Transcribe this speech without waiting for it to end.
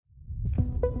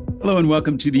Hello and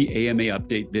welcome to the AMA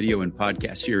Update video and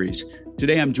podcast series.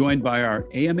 Today I'm joined by our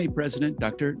AMA president,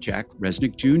 Dr. Jack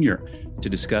Resnick Jr., to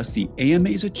discuss the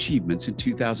AMA's achievements in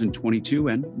 2022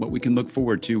 and what we can look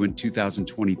forward to in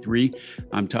 2023.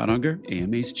 I'm Todd Unger,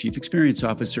 AMA's Chief Experience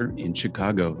Officer in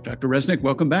Chicago. Dr. Resnick,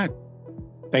 welcome back.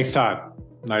 Thanks, Todd.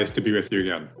 Nice to be with you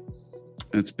again.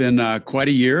 It's been quite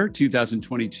a year,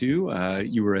 2022.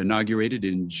 You were inaugurated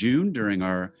in June during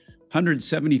our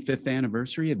 175th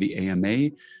anniversary of the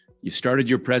AMA. You started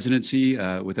your presidency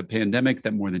with a pandemic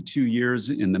that more than 2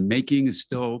 years in the making is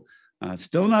still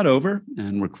not over.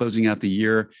 And we're closing out the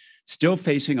year, still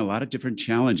facing a lot of different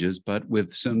challenges, but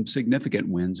with some significant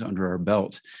wins under our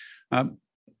belt.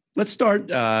 Let's start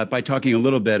by talking a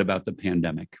little bit about the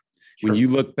pandemic. Sure. When you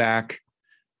look back,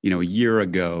 a year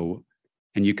ago,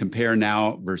 and you compare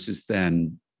now versus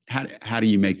then, how do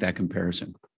you make that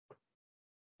comparison?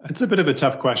 It's a bit of a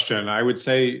tough question. I would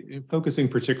say, focusing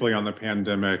particularly on the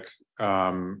pandemic,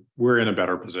 we're in a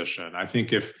better position. I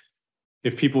think if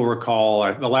people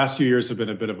recall, the last few years have been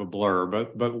a bit of a blur,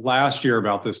 but last year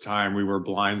about this time, we were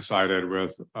blindsided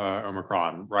with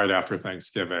Omicron right after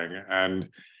Thanksgiving. And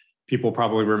people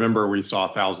probably remember we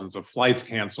saw thousands of flights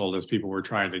canceled as people were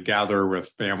trying to gather with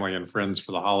family and friends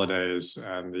for the holidays.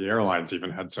 And the airlines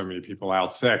even had so many people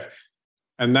out sick.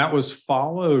 And that was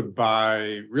followed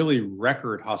by really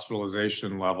record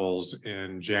hospitalization levels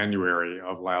in January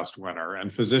of last winter.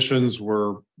 And physicians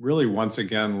were really once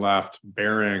again left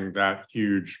bearing that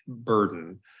huge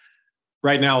burden.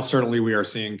 Right now, certainly we are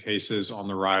seeing cases on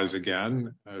the rise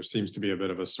again. There seems to be a bit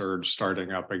of a surge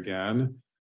starting up again.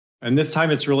 And this time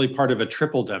it's really part of a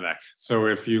triple-demic. So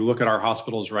if you look at our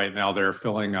hospitals right now, they're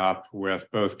filling up with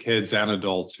both kids and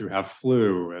adults who have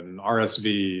flu and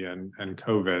RSV and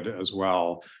COVID as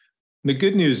well. The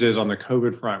good news is on the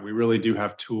COVID front, we really do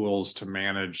have tools to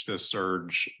manage this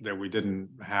surge that we didn't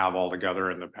have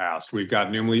altogether in the past. We've got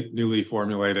newly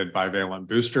formulated bivalent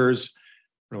boosters,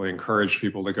 really encourage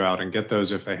people to go out and get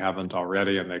those if they haven't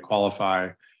already and they qualify.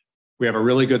 We have a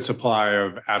really good supply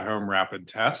of at-home rapid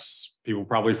tests. People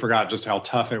probably forgot just how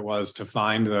tough it was to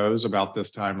find those about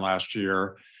this time last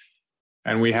year.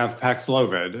 And we have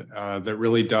Paxlovid that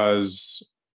really does,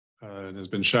 and has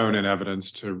been shown in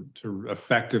evidence to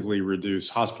effectively reduce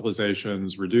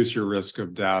hospitalizations, reduce your risk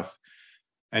of death,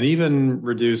 and even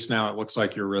reduce now it looks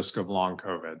like your risk of long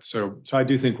COVID. So I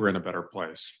do think we're in a better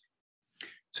place.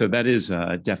 So that is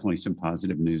definitely some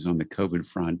positive news on the COVID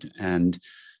front. And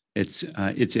it's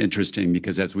interesting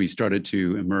because as we started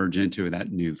to emerge into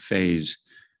that new phase,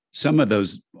 some of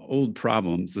those old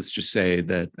problems, let's just say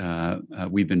that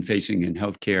we've been facing in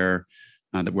healthcare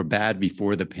that were bad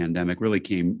before the pandemic really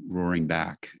came roaring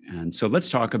back. And so let's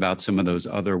talk about some of those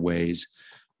other ways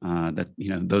that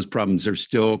those problems are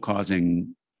still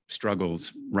causing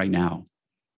struggles right now.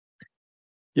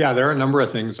 Yeah, there are a number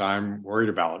of things I'm worried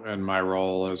about in my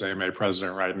role as AMA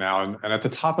president right now. And at the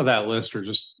top of that list are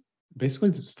just basically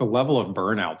it's the level of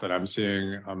burnout that I'm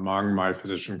seeing among my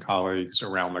physician colleagues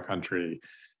around the country.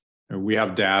 We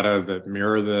have data that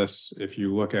mirror this. If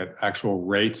you look at actual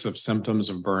rates of symptoms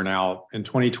of burnout, in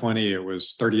 2020, it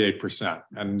was 38%.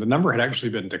 And the number had actually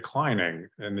been declining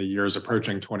in the years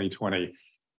approaching 2020.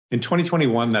 In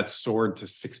 2021, that soared to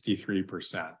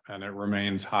 63%, and it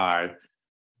remains high.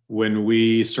 When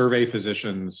we survey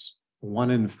physicians,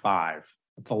 1 in 5,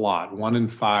 that's a lot. 1 in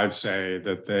 5 say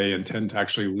that they intend to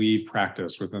actually leave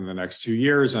practice within the next 2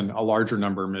 years, and a larger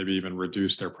number maybe even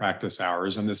reduce their practice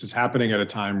hours. And this is happening at a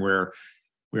time where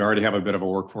we already have a bit of a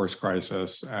workforce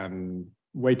crisis and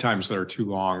wait times that are too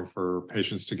long for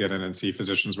patients to get in and see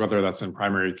physicians, whether that's in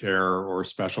primary care or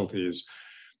specialties.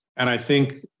 And I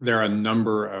think there are a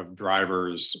number of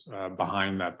drivers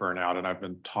behind that burnout, and I've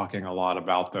been talking a lot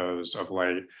about those of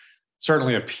late.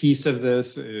 Certainly a piece of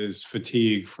this is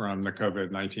fatigue from the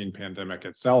COVID-19 pandemic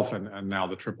itself and now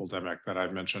the triple-demic that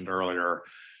I mentioned earlier.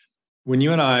 When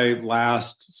you and I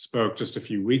last spoke just a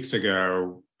few weeks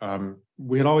ago,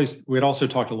 we had also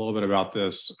talked a little bit about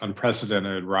this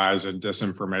unprecedented rise in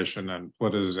disinformation and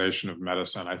politicization of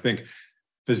medicine. I think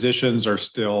physicians are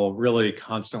still really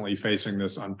constantly facing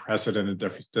this unprecedented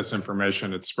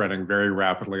disinformation. It's spreading very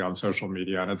rapidly on social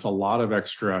media, and it's a lot of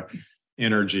extra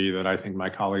energy that I think my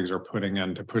colleagues are putting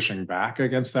into pushing back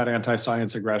against that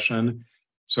anti-science aggression.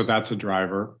 So that's a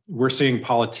driver. We're seeing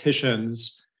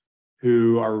politicians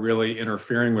who are really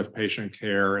interfering with patient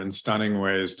care in stunning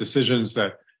ways. Decisions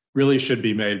that really should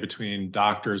be made between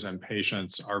doctors and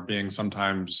patients are being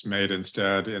sometimes made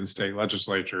instead in state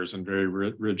legislatures in very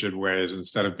rigid ways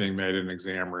instead of being made in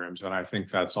exam rooms. And I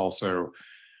think that's also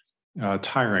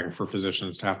tiring for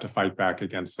physicians to have to fight back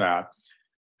against that.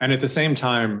 And at the same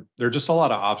time, there are just a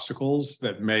lot of obstacles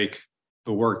that make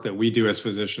the work that we do as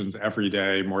physicians every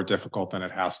day more difficult than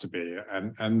it has to be.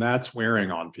 And that's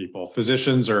wearing on people.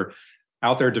 Physicians are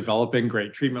out there developing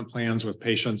great treatment plans with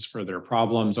patients for their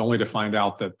problems, only to find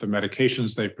out that the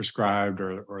medications they've prescribed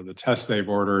or the tests they've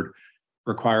ordered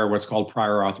require what's called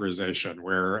prior authorization,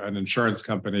 where an insurance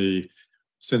company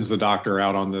sends the doctor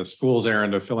out on this fool's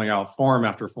errand of filling out form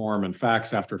after form and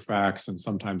fax after fax, and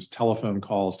sometimes telephone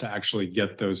calls to actually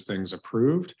get those things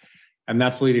approved. And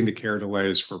that's leading to care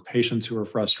delays for patients who are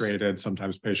frustrated.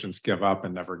 Sometimes patients give up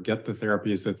and never get the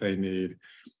therapies that they need.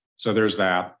 So there's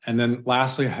that. And then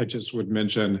lastly, I just would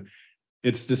mention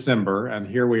it's December, and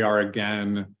here we are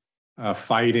again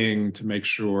fighting to make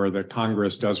sure that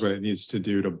Congress does what it needs to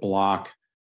do to block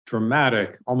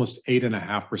dramatic, almost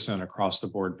 8.5% across the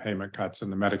board payment cuts in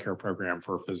the Medicare program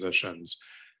for physicians.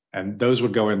 And those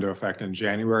would go into effect in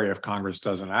January if Congress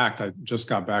doesn't act. I just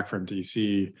got back from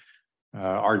DC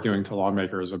arguing to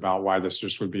lawmakers about why this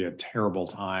just would be a terrible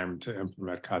time to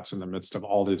implement cuts in the midst of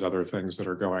all these other things that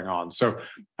are going on. So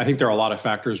I think there are a lot of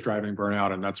factors driving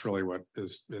burnout, and that's really what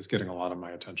is getting a lot of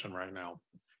my attention right now.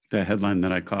 The headline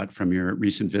that I caught from your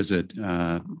recent visit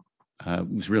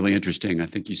was really interesting. I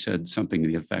think you said something to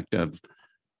the effect of,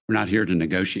 "We're not here to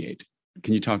negotiate."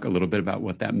 Can you talk a little bit about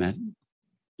what that meant?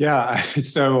 Yeah,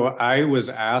 so I was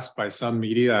asked by some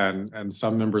media and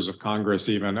some members of Congress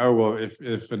even, oh, well,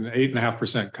 if an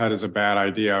 8.5% cut is a bad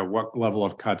idea, what level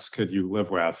of cuts could you live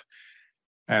with?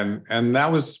 And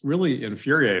that was really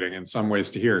infuriating in some ways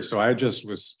to hear. So I just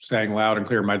was saying loud and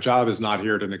clear, my job is not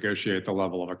here to negotiate the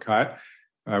level of a cut.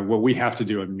 What we have to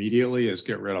do immediately is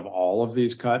get rid of all of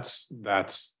these cuts.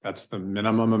 That's the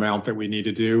minimum amount that we need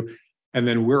to do. And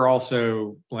then we're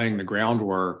also laying the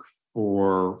groundwork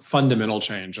for fundamental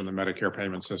change in the Medicare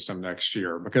payment system next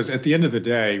year. Because at the end of the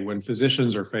day, when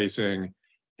physicians are facing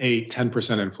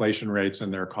 10% inflation rates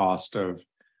in their cost of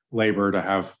labor to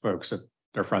have folks at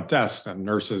their front desks and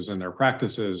nurses in their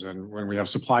practices, and when we have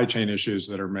supply chain issues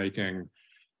that are making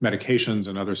medications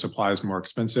and other supplies more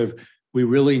expensive, we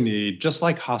really need, just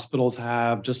like hospitals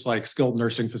have, just like skilled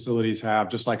nursing facilities have,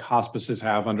 just like hospices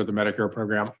have under the Medicare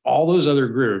program, all those other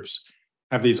groups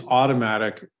have these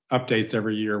automatic updates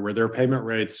every year where their payment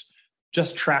rates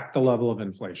just track the level of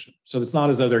inflation. So it's not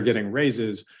as though they're getting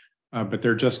raises, but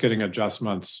they're just getting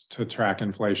adjustments to track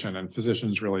inflation. And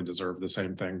physicians really deserve the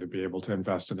same thing, to be able to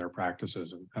invest in their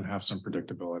practices and have some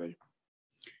predictability.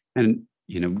 And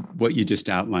what you just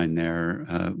outlined there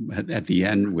at the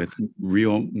end with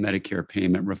real Medicare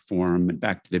payment reform, and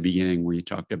back to the beginning where you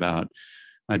talked about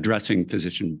addressing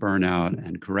physician burnout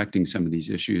and correcting some of these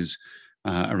issues.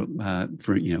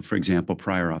 For example,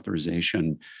 prior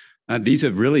authorization. These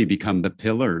have really become the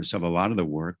pillars of a lot of the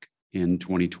work in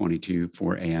 2022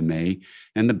 for AMA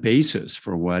and the basis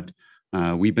for what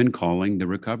we've been calling the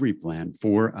recovery plan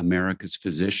for America's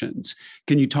physicians.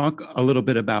 Can you talk a little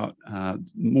bit about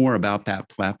more about that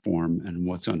platform and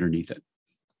what's underneath it?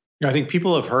 Yeah, I think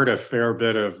people have heard a fair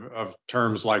bit of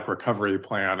terms like recovery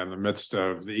plan in the midst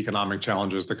of the economic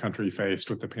challenges the country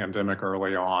faced with the pandemic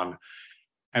early on.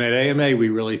 And at AMA, we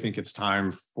really think it's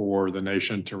time for the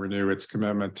nation to renew its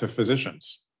commitment to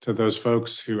physicians, to those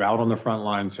folks who out on the front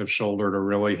lines have shouldered a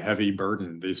really heavy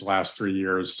burden these last 3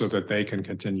 years so that they can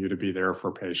continue to be there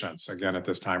for patients. Again, at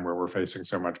this time where we're facing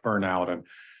so much burnout and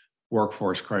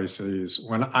workforce crises.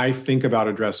 When I think about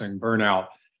addressing burnout,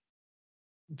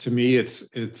 to me, it's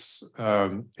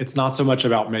not so much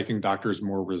about making doctors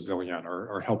more resilient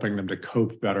or helping them to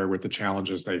cope better with the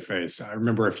challenges they face. I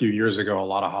remember a few years ago, a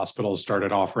lot of hospitals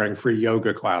started offering free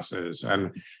yoga classes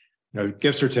and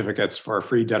gift certificates for a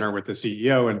free dinner with the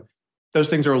CEO. And those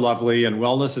things are lovely, and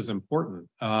wellness is important.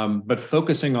 But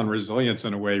focusing on resilience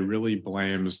in a way really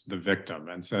blames the victim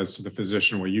and says to the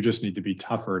physician, well, you just need to be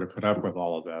tougher to put up with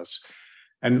all of this.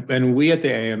 And we at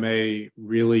the AMA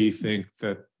really think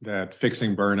that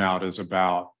fixing burnout is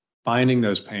about finding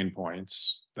those pain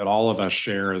points that all of us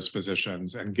share as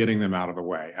physicians and getting them out of the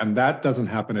way. And that doesn't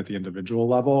happen at the individual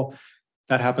level.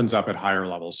 That happens up at higher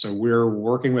levels. So we're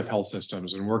working with health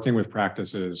systems and working with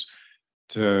practices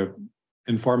to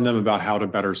inform them about how to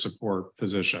better support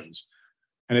physicians.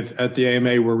 And at the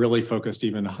AMA, we're really focused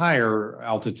even higher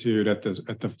altitude at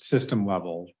the system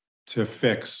level to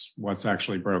fix what's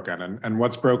actually broken. And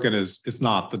what's broken is it's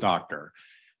not the doctor.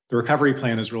 The recovery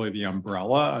plan is really the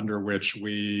umbrella under which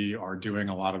we are doing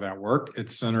a lot of that work.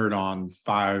 It's centered on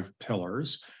 5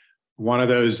 pillars. One of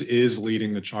those is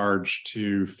leading the charge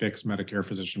to fix Medicare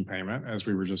physician payment, as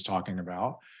we were just talking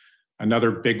about.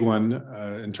 Another big one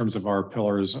in terms of our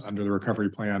pillars under the recovery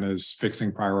plan is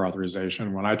fixing prior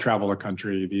authorization. When I travel the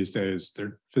country these days,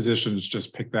 physicians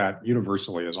just pick that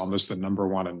universally as almost the number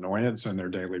one annoyance in their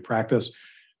daily practice.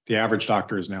 The average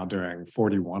doctor is now doing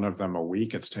 41 of them a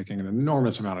week. It's taking an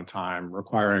enormous amount of time,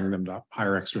 requiring them to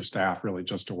hire extra staff really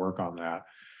just to work on that.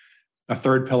 A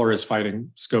third pillar is fighting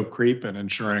scope creep and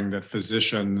ensuring that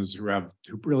physicians who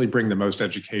really bring the most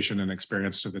education and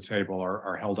experience to the table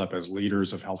are held up as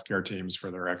leaders of healthcare teams for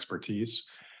their expertise.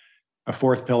 A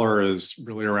fourth pillar is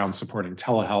really around supporting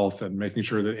telehealth and making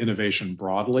sure that innovation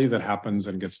broadly that happens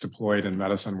and gets deployed in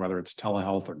medicine, whether it's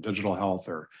telehealth or digital health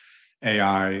or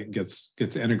AI, gets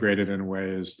integrated in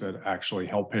ways that actually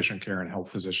help patient care and help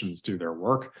physicians do their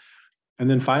work. And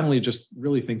then finally, just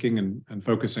really thinking and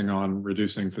focusing on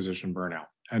reducing physician burnout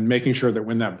and making sure that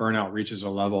when that burnout reaches a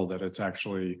level that it's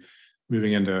actually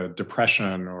moving into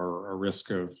depression or a risk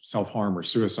of self-harm or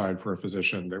suicide for a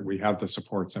physician, that we have the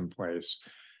supports in place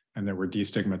and that we're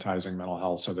destigmatizing mental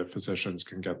health so that physicians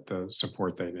can get the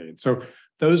support they need. So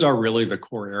those are really the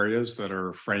core areas that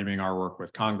are framing our work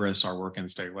with Congress, our work in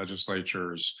state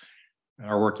legislatures, and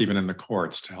our work even in the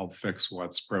courts to help fix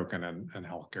what's broken in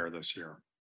healthcare this year.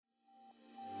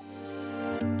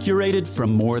 Curated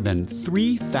from more than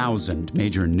 3,000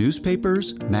 major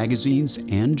newspapers, magazines,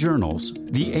 and journals,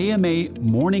 the AMA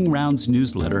Morning Rounds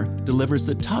newsletter delivers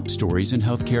the top stories in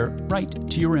healthcare right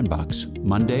to your inbox,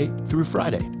 Monday through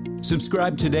Friday.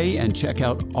 Subscribe today and check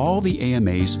out all the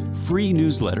AMA's free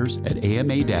newsletters at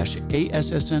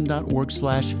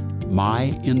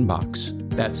ama-assn.org/myinbox.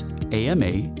 That's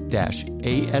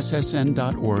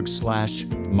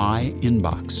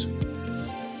ama-assn.org/myinbox.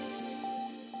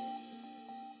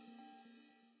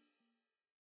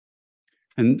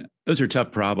 And those are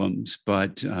tough problems,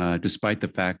 but despite the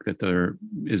fact that there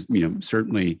is,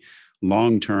 certainly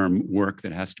long-term work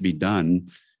that has to be done,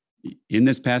 in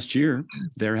this past year,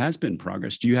 there has been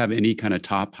progress. Do you have any kind of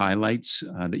top highlights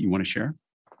that you want to share?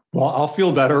 Well, I'll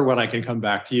feel better when I can come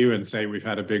back to you and say we've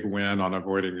had a big win on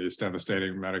avoiding these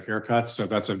devastating Medicare cuts. So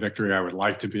that's a victory I would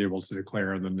like to be able to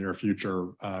declare in the near future.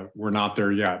 We're not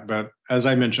there yet. But as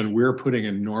I mentioned, we're putting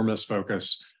enormous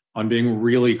focus on being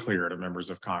really clear to members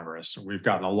of Congress. We've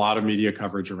gotten a lot of media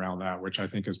coverage around that, which I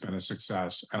think has been a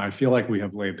success. And I feel like we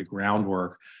have laid the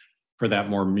groundwork for that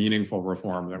more meaningful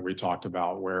reform that we talked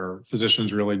about, where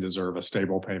physicians really deserve a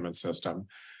stable payment system.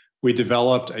 We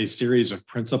developed a series of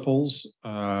principles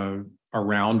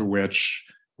around which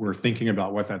we're thinking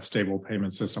about what that stable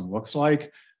payment system looks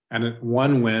like. And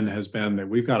one win has been that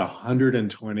we've got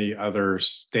 120 other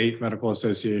state medical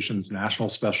associations, national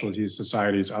specialty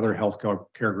societies, other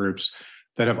healthcare groups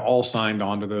that have all signed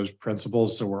on to those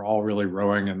principles. So we're all really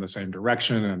rowing in the same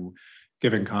direction and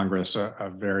giving Congress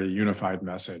a very unified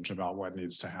message about what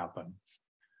needs to happen.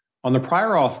 On the prior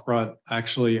auth front,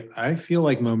 actually, I feel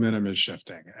like momentum is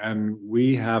shifting, and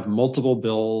we have multiple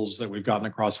bills that we've gotten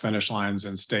across finish lines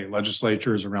in state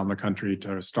legislatures around the country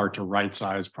to start to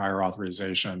right-size prior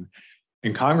authorization.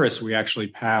 In Congress, we actually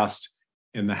passed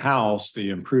in the House the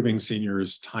Improving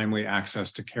Seniors Timely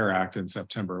Access to Care Act in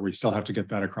September. We still have to get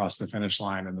that across the finish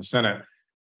line in the Senate,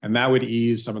 and that would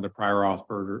ease some of the prior auth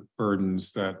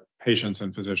burdens that patients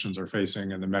and physicians are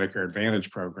facing in the Medicare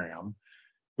Advantage program.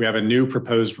 We have a new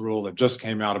proposed rule that just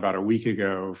came out about a week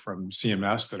ago from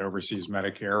CMS that oversees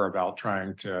Medicare about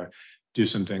trying to do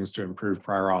some things to improve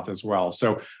prior auth as well.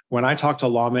 So when I talk to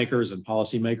lawmakers and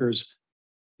policymakers,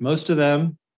 most of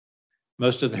their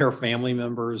family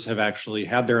members have actually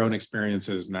had their own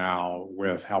experiences now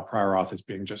with how prior auth is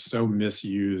being just so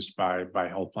misused by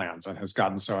health plans and has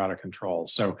gotten so out of control.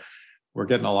 So we're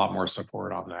getting a lot more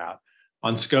support on that.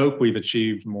 On scope, we've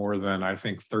achieved more than, I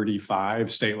think,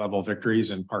 35 state-level victories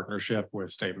in partnership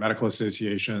with state medical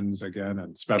associations, again,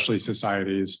 and specialty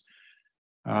societies.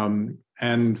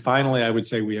 And finally, I would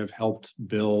say we have helped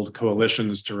build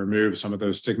coalitions to remove some of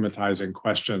those stigmatizing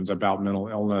questions about mental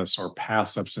illness or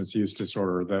past substance use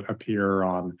disorder that appear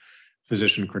on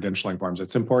physician credentialing forms.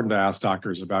 It's important to ask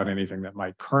doctors about anything that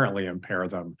might currently impair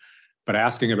them, but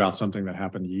asking about something that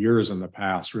happened years in the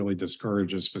past really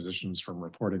discourages physicians from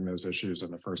reporting those issues in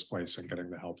the first place and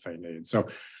getting the help they need. So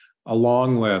a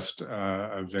long list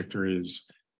of victories,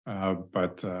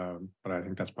 but I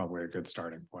think that's probably a good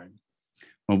starting point.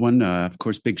 Well, one, of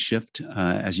course, big shift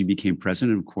as you became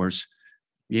president, of course,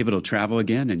 be able to travel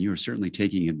again, and you're certainly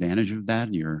taking advantage of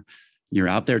that. You're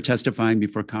out there testifying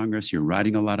before Congress. You're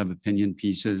writing a lot of opinion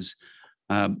pieces.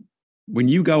 When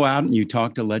you go out and you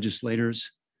talk to legislators,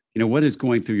 what is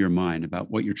going through your mind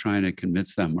about what you're trying to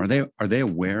convince them? Are they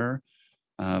aware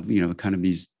of, kind of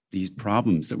these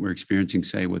problems that we're experiencing,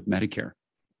 say, with Medicare?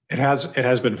 It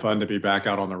has been fun to be back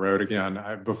out on the road again.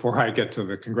 Before I get to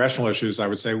the congressional issues, I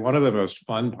would say one of the most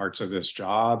fun parts of this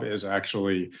job is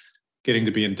actually getting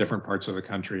to be in different parts of the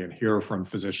country and hear from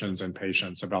physicians and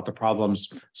patients about the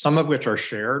problems, some of which are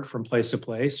shared from place to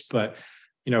place, but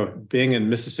being in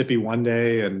Mississippi one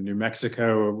day and New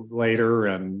Mexico later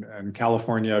and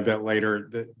California a bit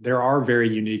later, there are very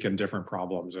unique and different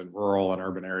problems in rural and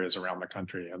urban areas around the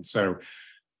country. And so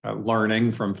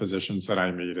learning from physicians that I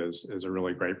meet is a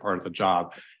really great part of the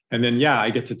job. And then,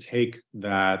 I get to take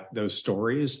those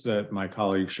stories that my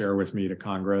colleagues share with me to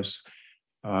Congress.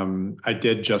 I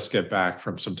did just get back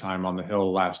from some time on the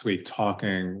Hill last week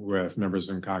talking with members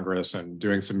in Congress and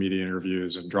doing some media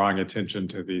interviews and drawing attention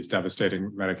to these devastating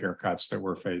Medicare cuts that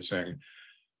we're facing.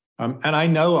 And I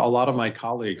know a lot of my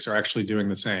colleagues are actually doing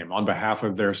the same on behalf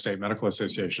of their state medical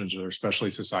associations or their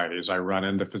specialty societies. I run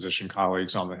into physician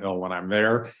colleagues on the Hill when I'm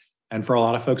there. And for a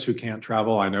lot of folks who can't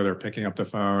travel, I know they're picking up the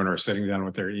phone or sitting down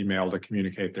with their email to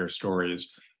communicate their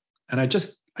stories. And I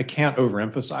can't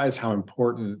overemphasize how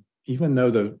important, even though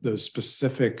those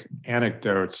specific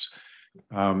anecdotes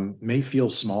may feel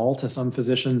small to some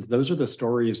physicians, those are the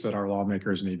stories that our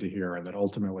lawmakers need to hear and that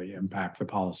ultimately impact the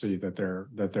policy that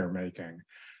they're making.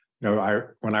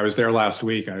 When I was there last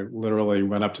week, I literally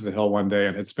went up to the Hill one day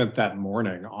and had spent that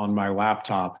morning on my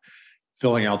laptop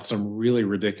filling out some really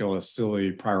ridiculous,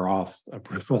 silly prior auth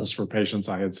approvals for patients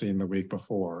I had seen the week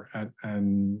before.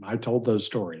 And I told those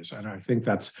stories, and I think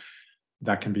that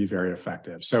can be very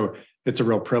effective. So it's a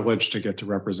real privilege to get to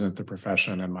represent the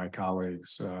profession and my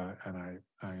colleagues, and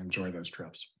I enjoy those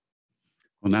trips.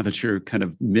 Well, now that you're kind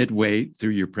of midway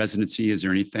through your presidency, is there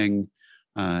anything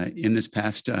in this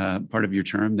past part of your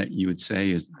term that you would say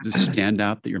is the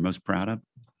standout that you're most proud of?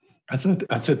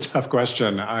 That's a tough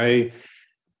question.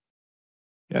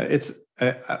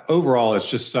 Overall, it's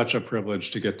just such a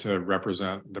privilege to get to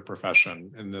represent the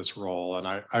profession in this role. And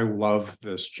I love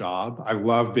this job. I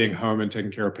love being home and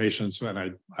taking care of patients. And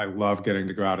I love getting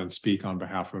to go out and speak on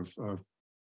behalf of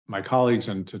my colleagues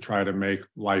and to try to make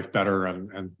life better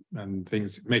and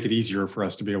things, make it easier for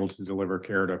us to be able to deliver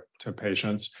care to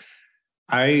patients.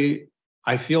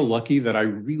 I feel lucky that I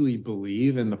really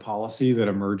believe in the policy that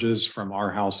emerges from our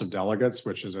House of Delegates,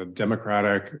 which is a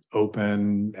democratic,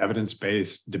 open,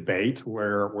 evidence-based debate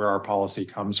where our policy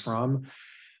comes from.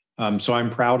 So I'm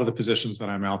proud of the positions that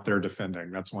I'm out there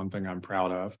defending. That's one thing I'm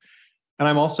proud of. And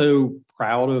I'm also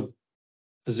proud of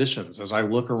physicians as I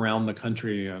look around the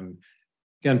country. And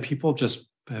again, people just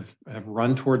have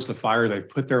run towards the fire. They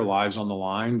put their lives on the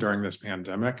line during this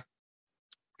pandemic.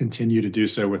 Continue to do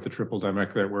so with the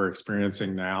triple-demic that we're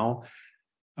experiencing now.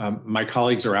 My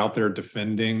colleagues are out there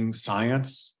defending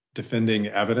science, defending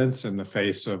evidence in the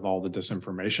face of all the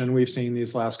disinformation we've seen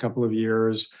these last couple of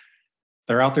years.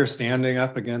 They're out there standing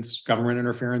up against government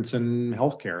interference in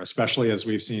healthcare, especially as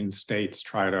we've seen states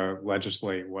try to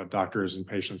legislate what doctors and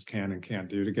patients can and can't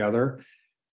do together.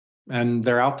 And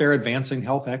they're out there advancing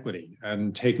health equity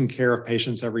and taking care of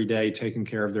patients every day, taking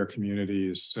care of their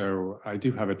communities. So I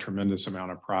do have a tremendous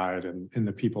amount of pride in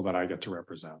the people that I get to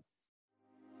represent.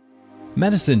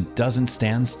 Medicine doesn't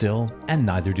stand still, and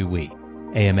neither do we.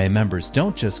 AMA members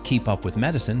don't just keep up with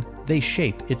medicine, they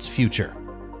shape its future.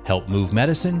 Help move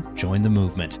medicine, join the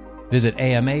movement. Visit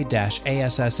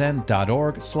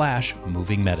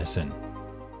ama-assn.org/movingmedicine.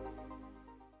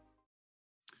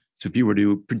 So if you were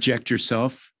to project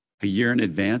yourself a year in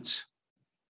advance,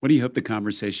 what do you hope the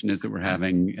conversation is that we're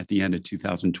having at the end of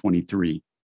 2023?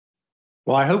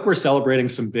 Well, I hope we're celebrating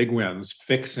some big wins,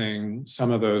 fixing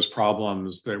some of those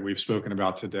problems that we've spoken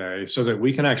about today so that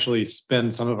we can actually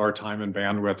spend some of our time and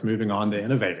bandwidth moving on to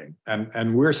innovating.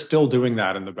 And we're still doing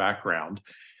that in the background.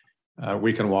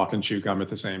 We can walk and chew gum at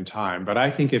the same time. But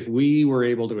I think if we were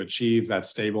able to achieve that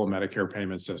stable Medicare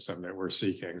payment system that we're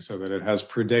seeking so that it has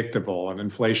predictable and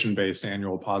inflation-based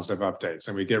annual positive updates,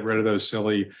 and we get rid of those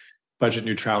silly budget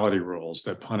neutrality rules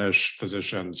that punish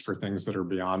physicians for things that are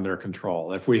beyond their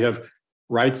control, if we have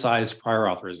right-sized prior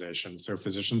authorization so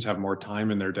physicians have more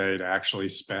time in their day to actually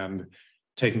spend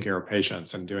taking care of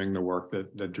patients and doing the work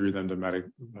that drew them to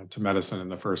medicine in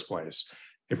the first place,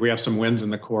 if we have some wins in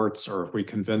the courts, or if we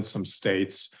convince some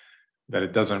states that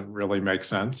it doesn't really make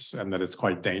sense and that it's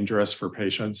quite dangerous for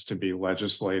patients to be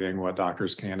legislating what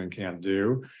doctors can and can't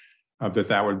do,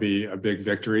 that would be a big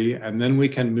victory. And then we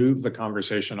can move the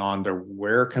conversation on to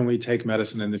where can we take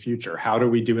medicine in the future? How do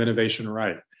we do innovation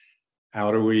right?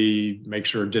 How do we make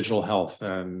sure digital health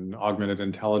and augmented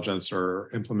intelligence are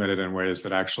implemented in ways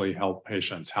that actually help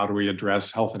patients? How do we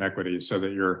address health inequities so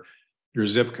that your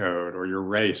zip code or your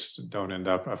race don't end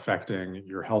up affecting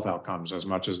your health outcomes as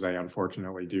much as they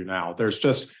unfortunately do now? There's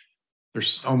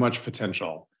so much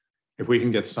potential. If we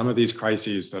can get some of these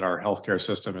crises that our healthcare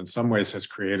system in some ways has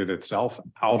created itself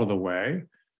out of the way,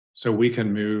 so we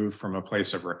can move from a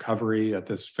place of recovery at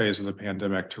this phase of the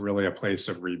pandemic to really a place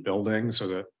of rebuilding so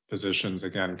that physicians,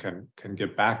 again, can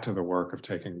get back to the work of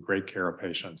taking great care of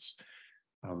patients.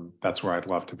 that's where I'd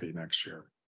love to be next year.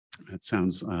 That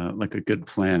sounds like a good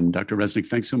plan. Dr. Resnick,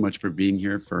 thanks so much for being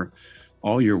here, for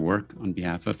all your work on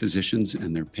behalf of physicians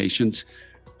and their patients.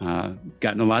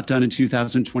 Gotten a lot done in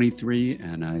 2023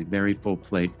 and a very full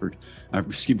plate for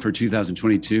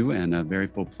 2022 and a very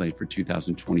full plate for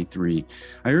 2023.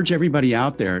 I urge everybody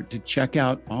out there to check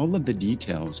out all of the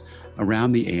details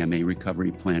around the AMA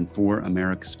Recovery Plan for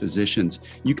America's Physicians.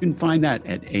 You can find that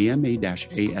at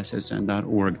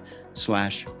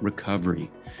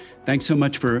ama-assn.org/recovery. Thanks so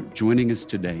much for joining us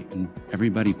today, and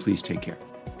everybody, please take care.